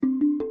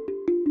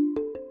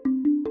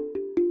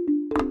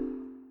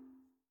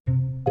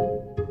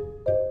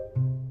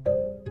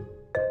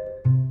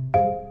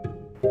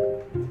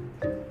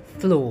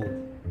Flow.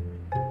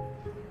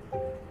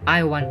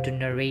 I want to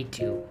narrate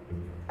you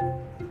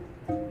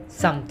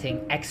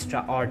something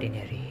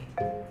extraordinary,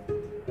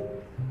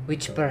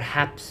 which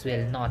perhaps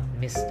will not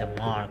miss the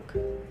mark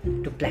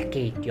to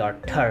placate your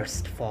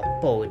thirst for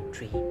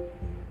poetry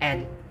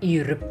and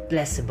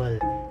irreplaceable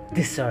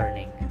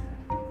discerning.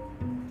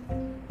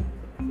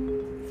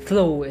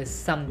 Flow is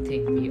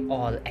something we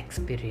all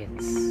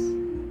experience.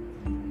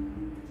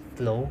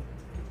 Flow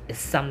is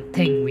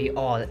something we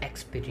all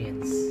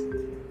experience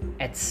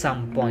at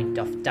some point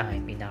of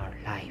time in our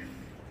life.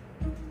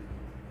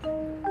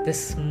 The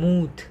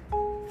smooth,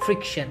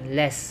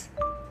 frictionless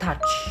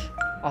touch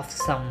of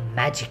some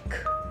magic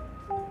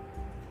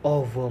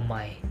over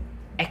my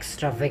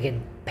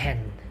extravagant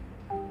pen.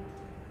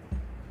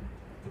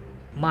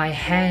 My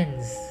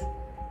hands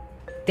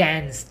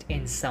danced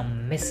in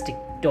some mystic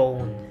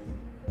tone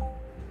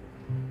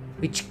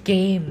which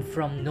came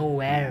from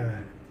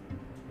nowhere.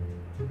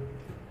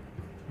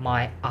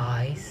 My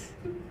eyes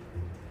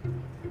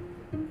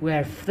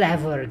were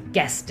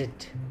flabbergasted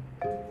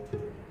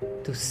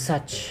to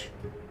such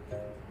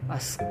a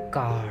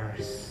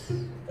scarce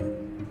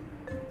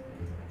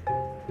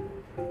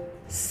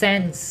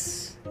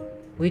sense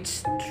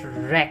which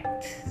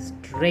tracked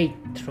straight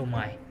through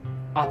my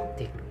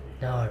optic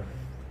nerve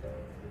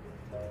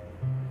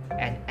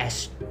and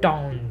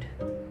astounded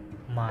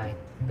my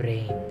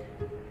brain.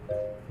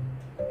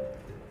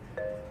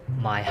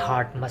 My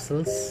heart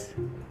muscles,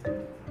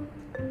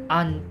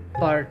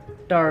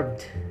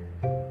 unperturbed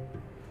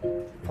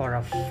for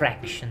a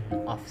fraction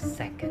of a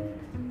second,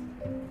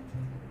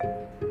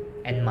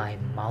 and my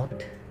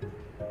mouth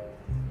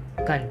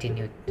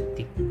continued to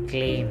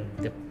declaim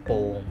the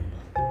poem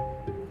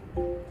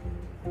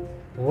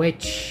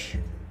which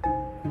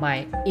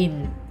my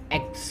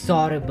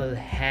inexorable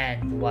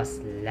hand was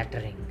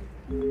lettering.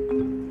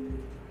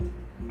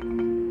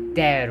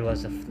 There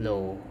was a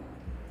flow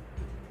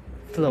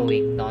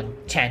flowing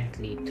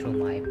nonchalantly through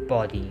my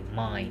body,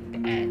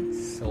 mind, and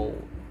soul.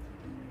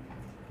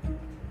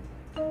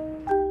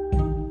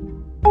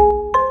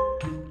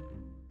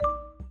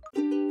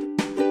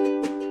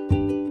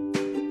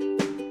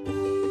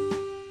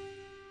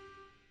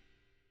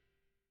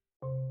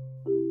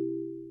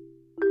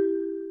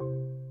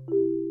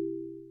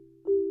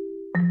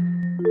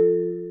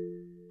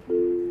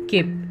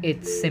 Keep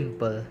it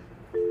simple.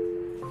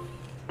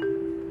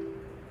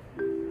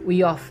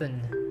 We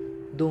often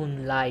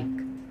don't like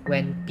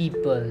when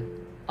people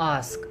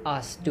ask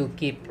us to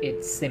keep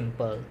it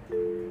simple.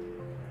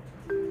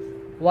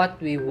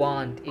 What we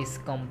want is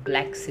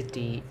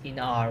complexity in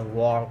our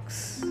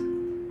works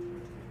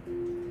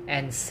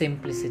and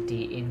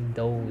simplicity in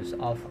those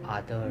of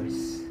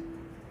others.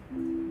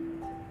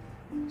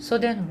 So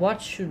then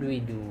what should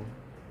we do?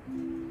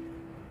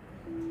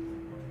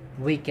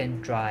 We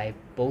can try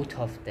both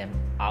of them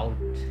out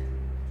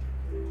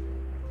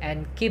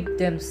and keep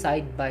them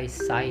side by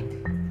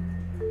side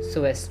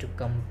so as to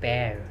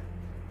compare,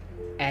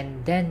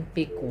 and then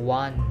pick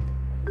one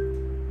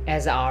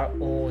as our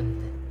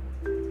own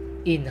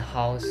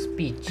in-house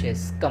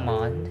speeches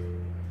command.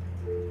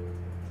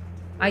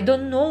 I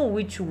don't know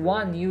which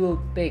one you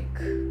will pick,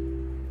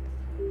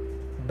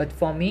 but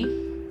for me,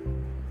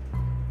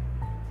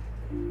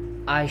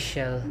 I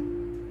shall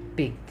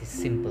pick the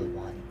simple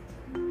one.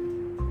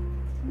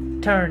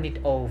 Turn it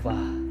over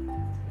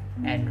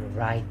and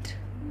write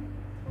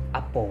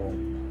a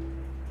poem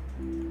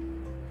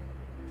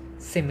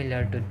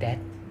similar to that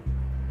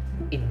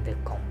in the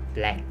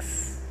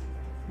complex,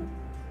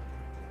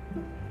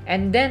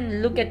 and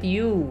then look at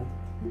you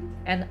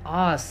and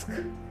ask,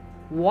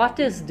 what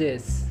is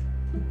this?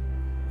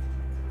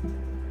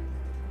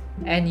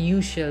 And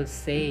you shall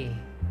say,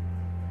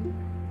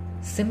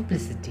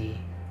 simplicity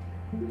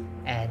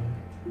and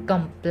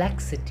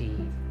complexity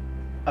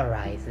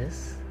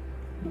arises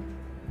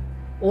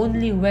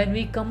only when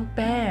we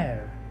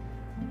compare,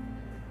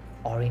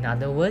 or in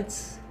other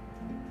words,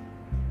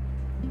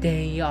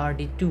 they are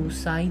the two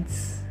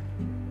sides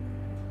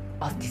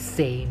of the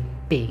same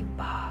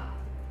paper,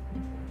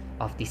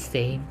 of the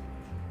same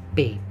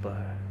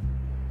paper.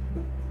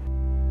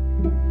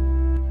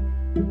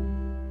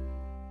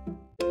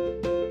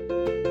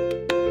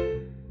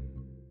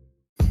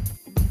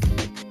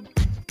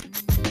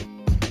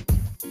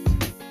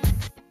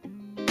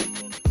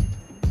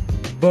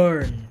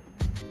 Burn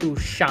to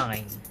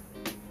shine.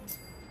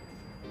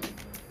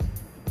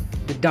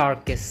 The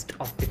darkest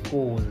of the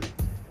coal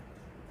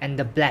and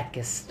the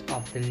blackest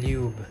of the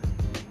lube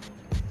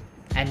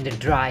and the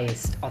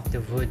driest of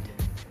the wood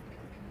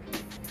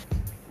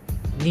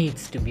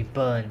needs to be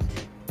burned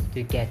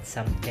to get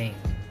something,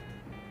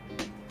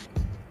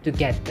 to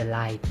get the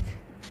light,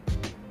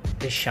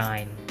 the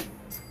shine,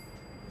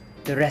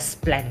 the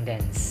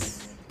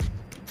resplendence,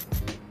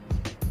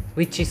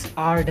 which is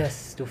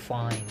arduous to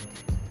find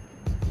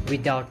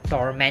without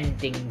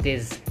tormenting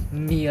these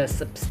mere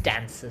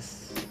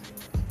substances.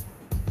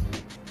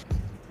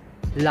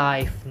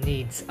 Life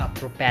needs a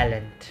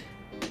propellant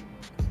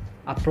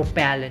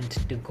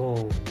to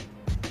go,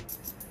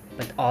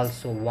 but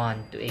also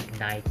one to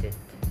ignite it.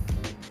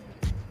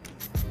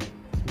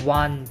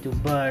 one to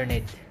burn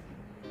it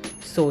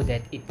so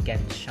that it can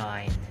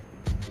shine.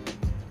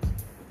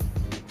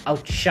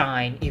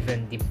 Outshine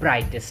even the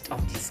brightest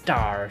of the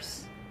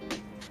stars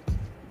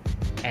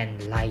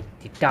and light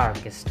the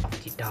darkest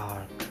of the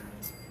dark.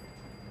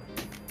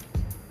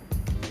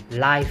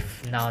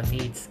 Life now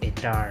needs a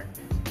turn.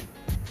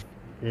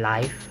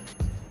 Life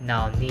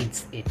now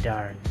needs a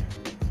turn.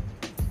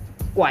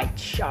 Quite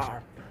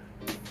sharp,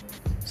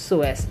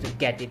 so as to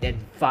get it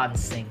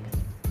advancing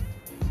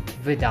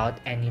without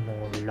any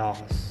more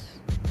loss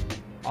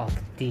of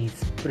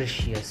these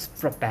precious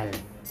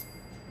propellant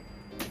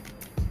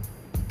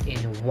in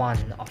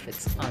one of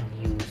its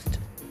unused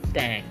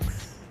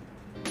tanks.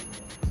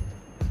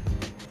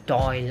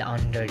 Toil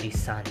under the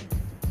sun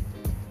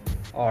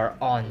or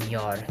on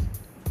your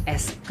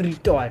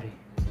escritoire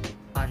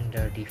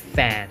under the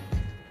fan,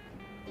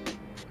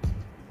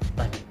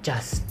 but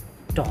just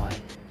toil,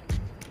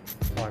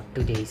 for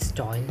today's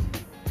toil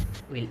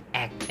will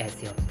act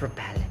as your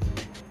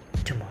propellant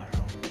tomorrow.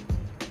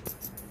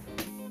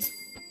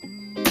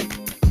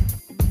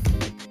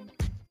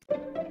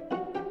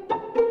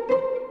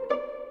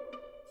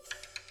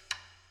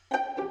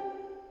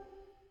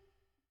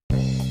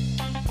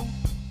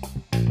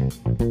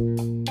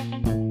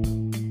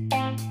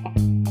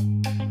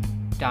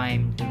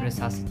 Time to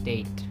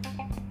resuscitate.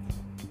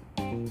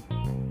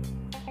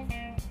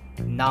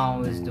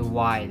 Now is the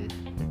while.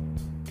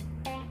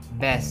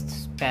 Best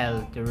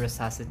spell to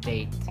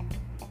resuscitate.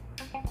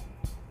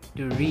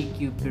 To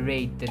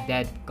recuperate the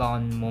dead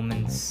gone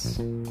moments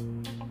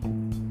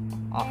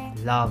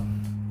of love,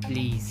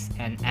 bliss,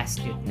 and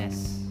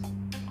astuteness.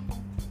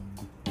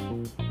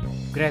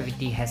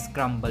 Gravity has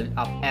crumbled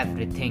up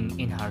everything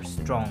in her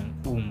strong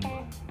womb.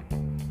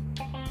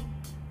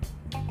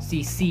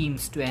 She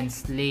seems to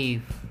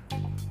enslave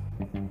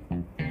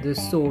the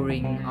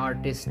soaring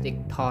artistic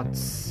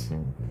thoughts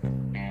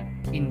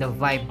in the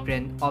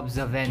vibrant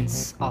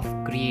observance of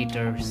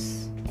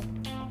creators.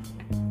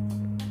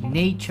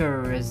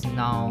 Nature is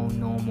now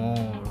no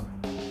more.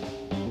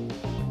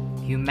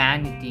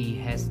 Humanity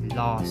has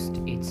lost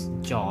its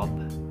job.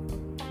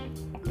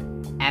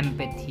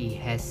 Empathy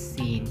has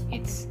seen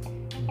its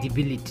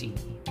debility.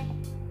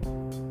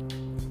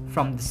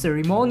 From the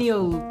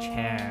ceremonial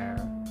chair,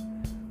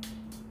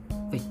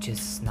 which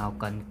is now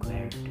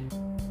conquered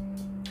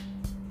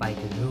by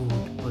the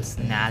rude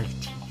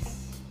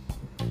personalities,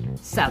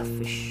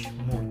 selfish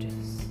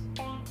motives,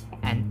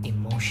 and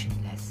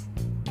emotionless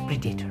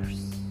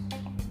predators.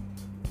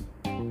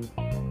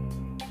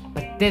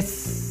 But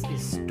this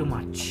is too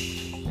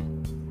much.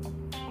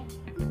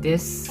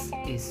 This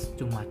is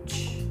too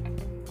much.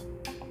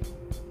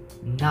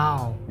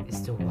 Now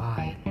is the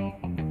while.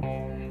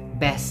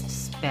 Best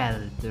spell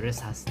to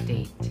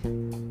resuscitate,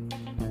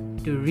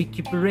 to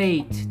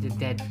recuperate the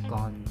dead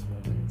gone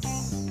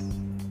moments.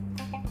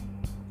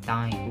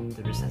 Time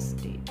to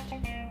resuscitate.